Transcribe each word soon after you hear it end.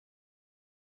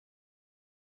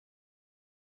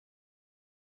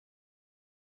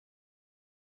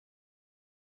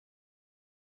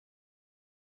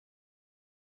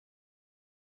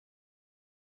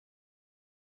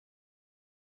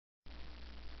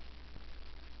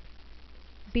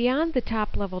Beyond the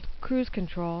top-level cruise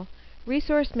control,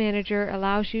 Resource Manager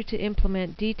allows you to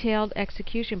implement detailed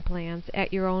execution plans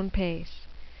at your own pace.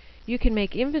 You can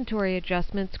make inventory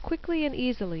adjustments quickly and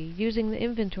easily using the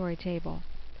inventory table.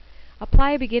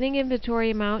 Apply a beginning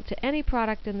inventory amount to any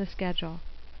product in the schedule.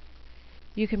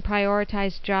 You can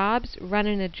prioritize jobs, run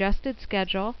an adjusted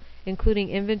schedule, including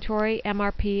inventory,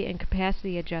 MRP, and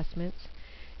capacity adjustments,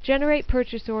 generate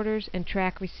purchase orders, and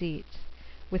track receipts.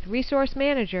 With Resource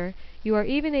Manager, you are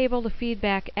even able to feed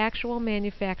back actual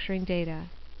manufacturing data.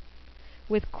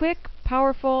 With quick,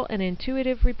 powerful, and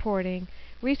intuitive reporting,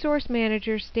 Resource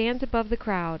Manager stands above the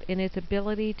crowd in its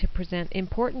ability to present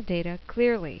important data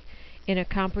clearly in a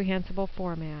comprehensible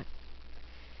format.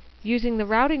 Using the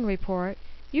routing report,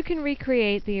 you can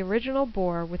recreate the original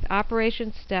bore with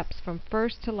operation steps from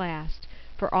first to last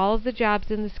for all of the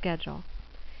jobs in the schedule.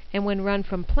 And when run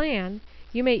from plan,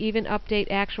 you may even update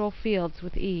actual fields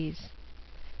with ease.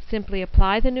 Simply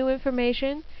apply the new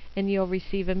information and you'll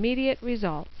receive immediate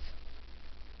results.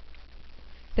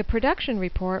 The production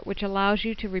report, which allows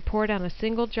you to report on a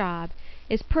single job,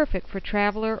 is perfect for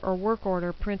traveler or work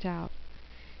order printout.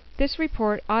 This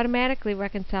report automatically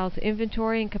reconciles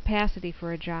inventory and capacity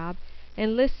for a job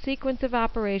and lists sequence of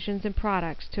operations and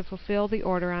products to fulfill the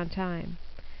order on time.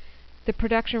 The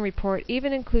production report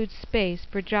even includes space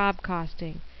for job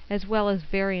costing, as well as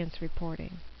variance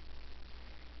reporting.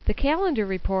 The calendar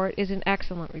report is an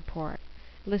excellent report,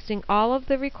 listing all of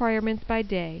the requirements by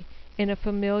day in a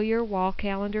familiar wall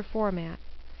calendar format,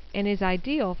 and is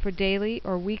ideal for daily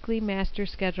or weekly master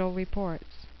schedule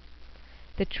reports.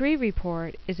 The tree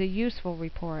report is a useful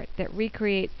report that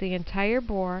recreates the entire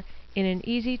bore in an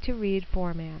easy-to-read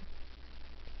format.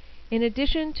 In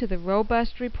addition to the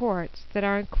robust reports that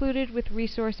are included with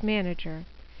Resource Manager,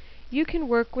 you can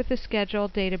work with the schedule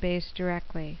database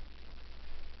directly.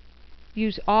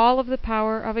 Use all of the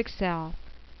power of Excel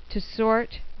to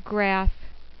sort, graph,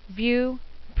 view,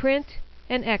 print,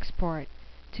 and export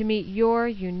to meet your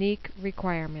unique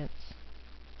requirements.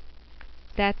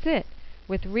 That's it.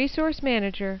 With Resource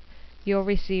Manager, you'll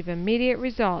receive immediate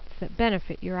results that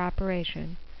benefit your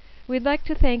operation. We'd like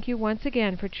to thank you once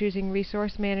again for choosing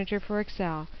Resource Manager for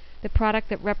Excel, the product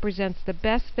that represents the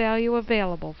best value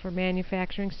available for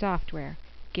manufacturing software,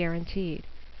 guaranteed.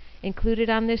 Included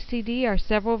on this CD are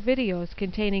several videos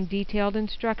containing detailed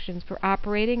instructions for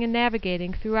operating and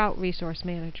navigating throughout Resource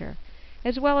Manager,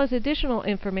 as well as additional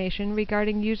information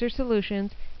regarding user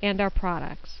solutions and our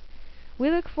products. We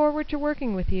look forward to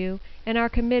working with you and are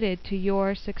committed to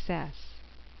your success.